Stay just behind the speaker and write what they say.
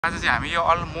आज चाहिँ हामी यो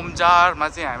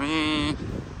ममजारमा चाहिँ हामी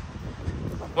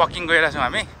वकिङ गइरहेको छौँ।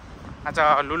 हामी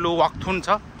आज लुलु वाकथुन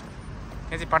छ, यहाँ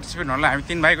चाहिँ पार्टिसिपेट हुनलाई हामी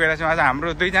 3 भाइ गइरहेको छौँ। आज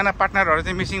हाम्रो 2 जना पार्टनरहरू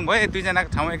चाहिँ मिसिङ भयो, 2 जनाको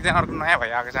ठाउँमा 1 जना अर्को नयाँ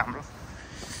भइआएको छ हाम्रो।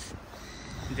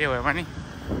 जे भयो पनि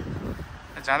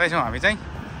जाँदैछौँ हामी चाहिँ।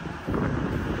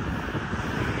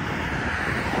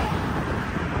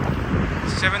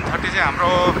 $7:30 चाहिँ हाम्रो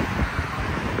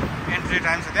एन्ट्री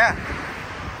टाइम छ त्यहाँ।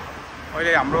 अहिले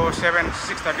हाम्रो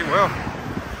 6:30 भयो।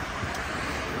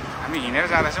 हामी हिँडेर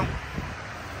जाँदैछौँ।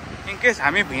 इनकेस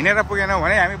हामी हिँडेर पुगेनौँ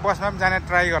भने हामी बसमा पनि जाने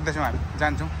ट्राई गर्दैछौँ। हामी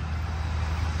जान्छौँ।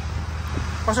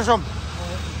 कसो छौँ?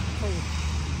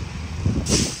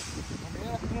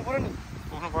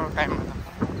 पुग्नु पर्यो टाइममा त।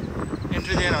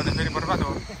 एन्ट्री दिएन भने फेरि बर्बाद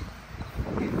हो।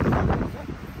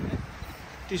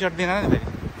 टी सर्ट दिएन नि फेरि।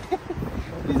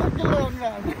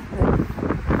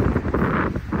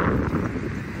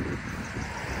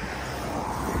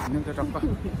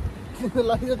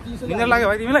 निन्द्रा लाग्यो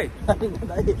भाइ तिमीलाई?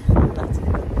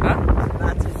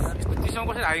 चिसोमा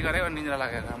कसरी हाई गरे निन्द्रा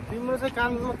लागेर? तिम्रो चाहिँ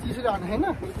कानमा चिसो आएको छैन?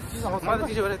 मलाई त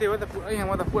चिसो भएर त्यही भएर त पुरै यहाँ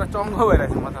म त पुरा चङ्गो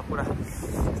भइरहेको छु। म त पुरा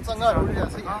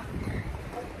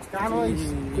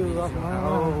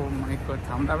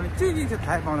थाम्दा पनि के छ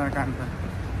थाहै पाउँदैन।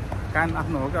 कान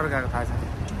आफ्नो हो कि अर्काको थाहा छ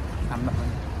थाम्दा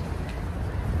पनि।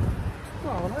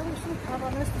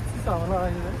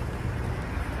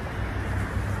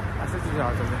 आजै चिसो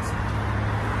हाल्छ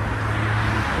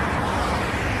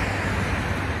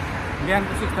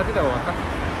बिहानको 6:30 त हो त।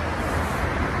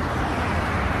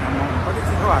 कति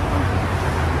चिसो हाल्छ।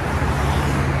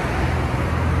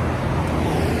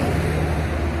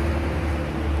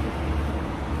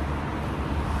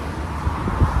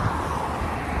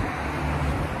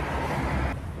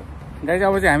 गाइज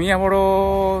अब चाहिँ हामी यहाँबाट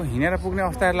हिँडेर पुग्ने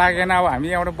अवस्था लागेन। अब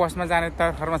हामी यहाँबाट बसमा जाने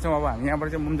तर्फमा छौँ। अब हामी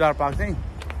यहाँबाट चाहिँ ममजार पार्क चाहिँ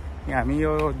यहाँ हामी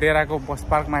यो डेराको बस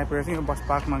पार्कमा आइपुगेको छौँ। यो बस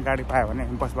पार्कमा गाडी पायो भने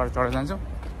हामी बसबाट चढेर जान्छौँ।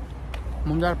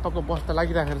 ममजार पार्कको बस त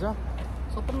लागिराखेको छ।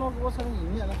 17 नम्बरको बस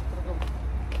हिँडिहाल्छ।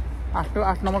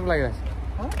 8 नम्बरको लागिरहेको छ।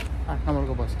 8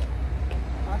 नम्बरको बस।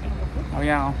 अब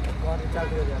यहाँ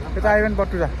त्यता आयो भने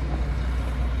बट्टु जा।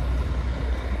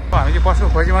 हामी चाहिँ बसको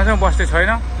खोजीमा छौँ। बस चाहिँ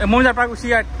छैन। ममजार पार्कको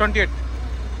CR28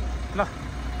 ल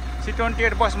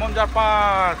C28 बस ममजार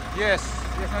पार्क। यस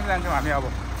यसमा चाहिँ जान्छौँ हामी। अब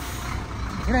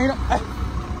हिँड हिँड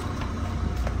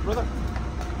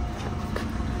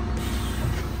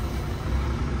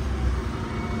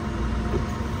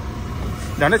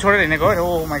झन्डै छोडेर हिँडेको हो।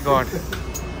 ओ माई गड।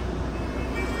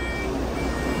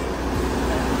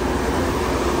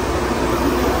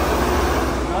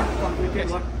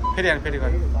 फेरि गर फेरि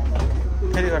गर।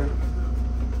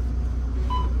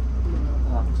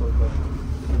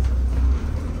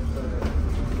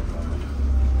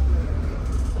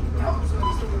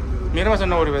 मेरोमा छ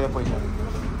 9 रुपियाँ त पैसा।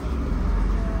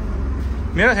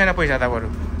 मेरो छैन पैसा त बरु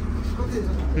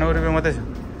 9 रुपियाँ मात्रै छ।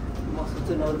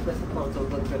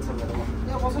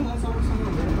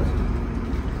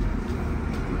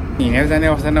 हिँडेर जाने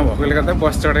अवस्था नभएकोले गर्दा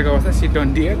बस चढेको अवस्था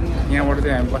C28। यहाँबाट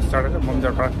चाहिँ हामी बस चढेर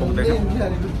ममजार पार्क पुग्दैछौँ।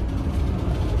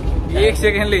 1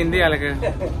 सेकेन्डले हिँडिहालेको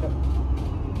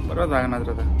बर्बाद भएको मात्र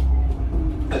त।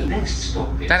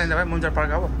 जाने भाइ ममजार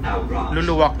पार्क अब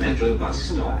लुलु वाक।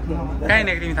 कहाँ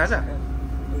हिँडेको तिमी थाहा छ?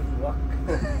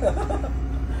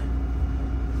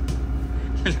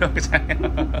 त्यो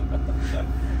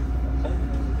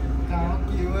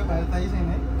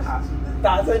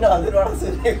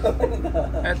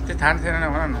थाहा छैन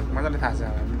भन न। मजाले थाहा छ।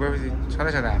 गएपछि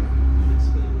छँदैछ त हामी।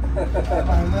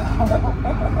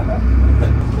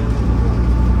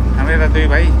 हाम्रो यता 2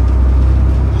 भाइ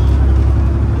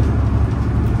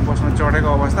बसमा चढेको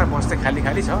अवस्था। बस चाहिँ खाली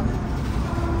खाली छ।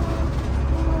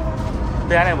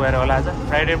 बिहानै भएर होला आज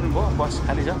फ्राइडे पनि भयो। बस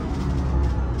खाली छ।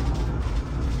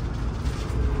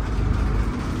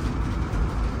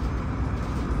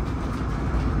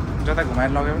 जता घुमाएर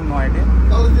लग्यो पनि नो आइडिया।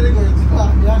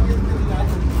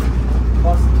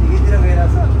 बस ठिकैतिर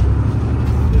गइरहेछ।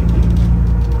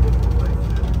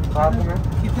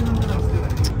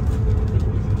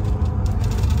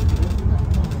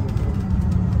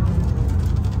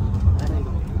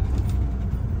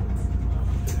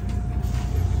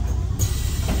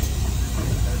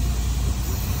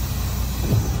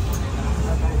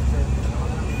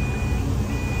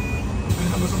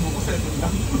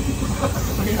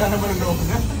 Ano naman ang loob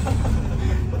na?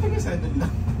 Ba't nag-excited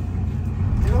lang?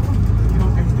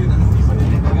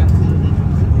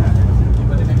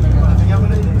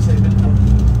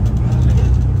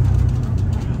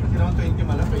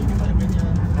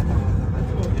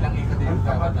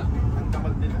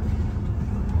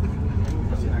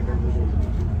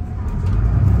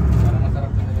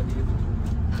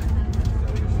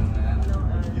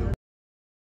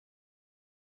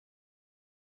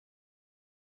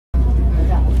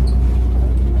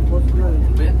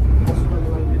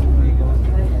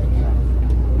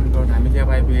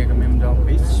 आइपुगेको मेमजर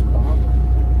पार्क।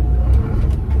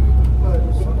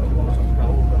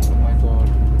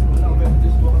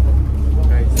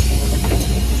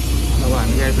 अब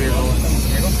हामी आइपुगेको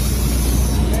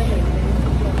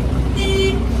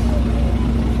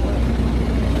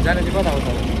जाने चाहिँ कता हो त?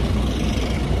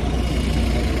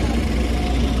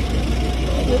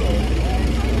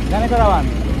 जाने कता हो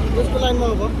हामी? यसको लाइनमा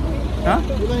हो।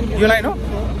 यो लाइन हो?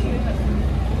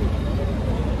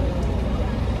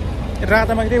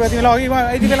 रातोमा त्यही भए तिमीलाई अघि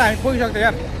यति बेला हामी पुगिसक्थ्यो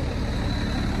यार।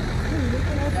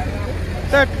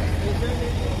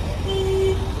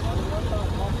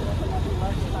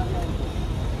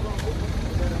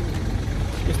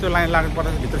 यस्तो लाइन लाग्नु पर्छ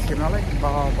भित्र छिर्नलाई।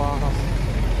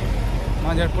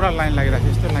 मान्छे पुरा लाइन लागिरहेको छ।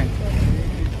 यस्तो लाइन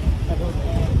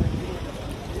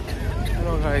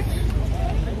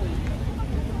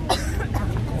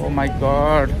ओ माई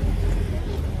गड,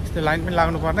 यस्तो लाइन पनि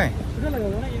लाग्नु पर्ने।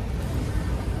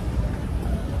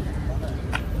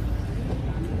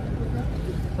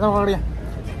 अगाडि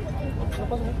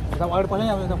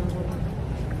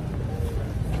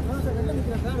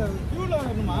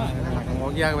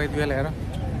अघि आएको यति बेला हेर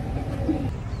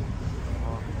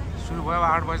सुरु भयो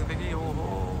 8 बजेदेखि। ओहो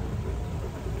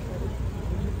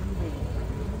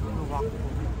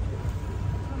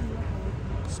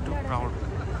टु क्राउड।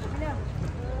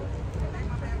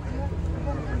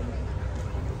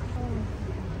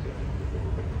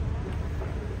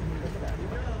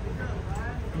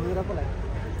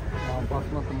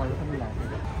 बसमा त मलाई पनि लाग्छ।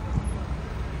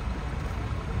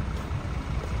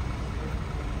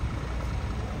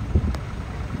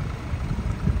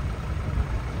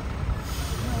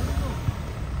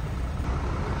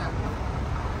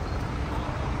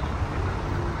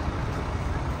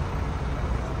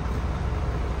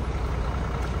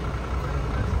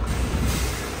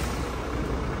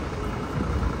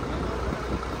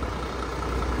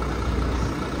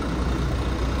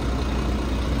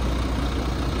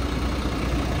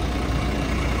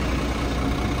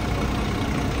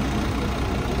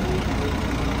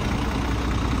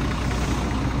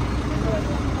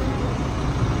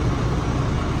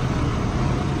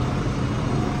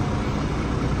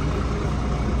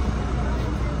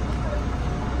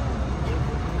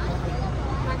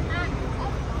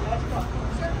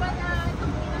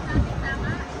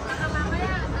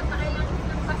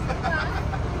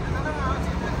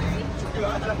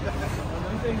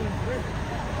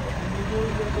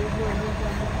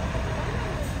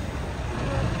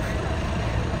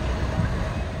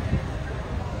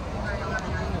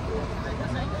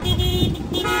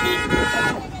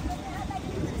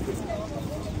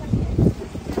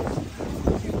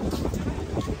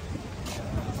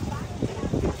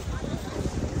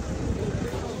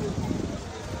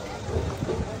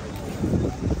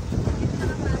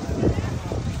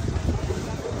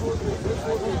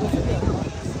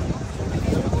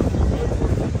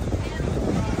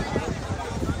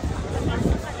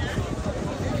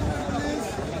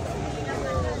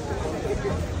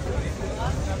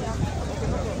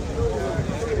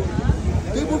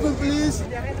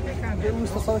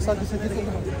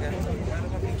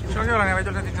 सक्यो होला नि भाइ,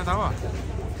 जसले दिन्छ त हो।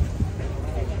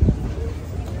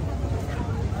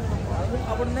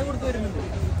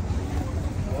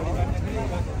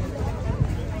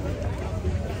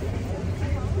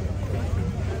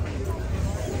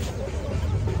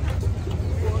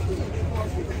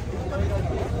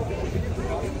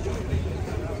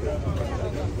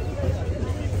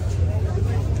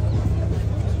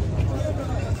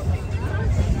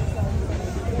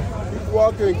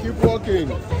 Keep walking.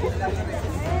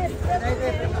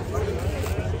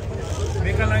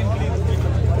 Make a line, please.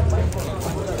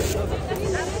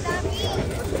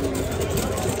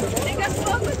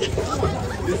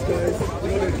 This guy's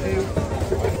really cute.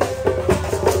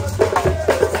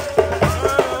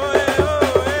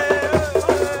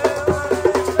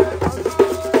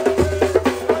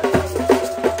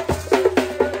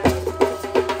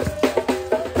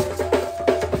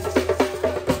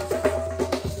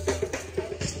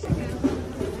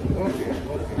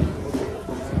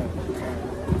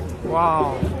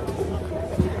 Wow.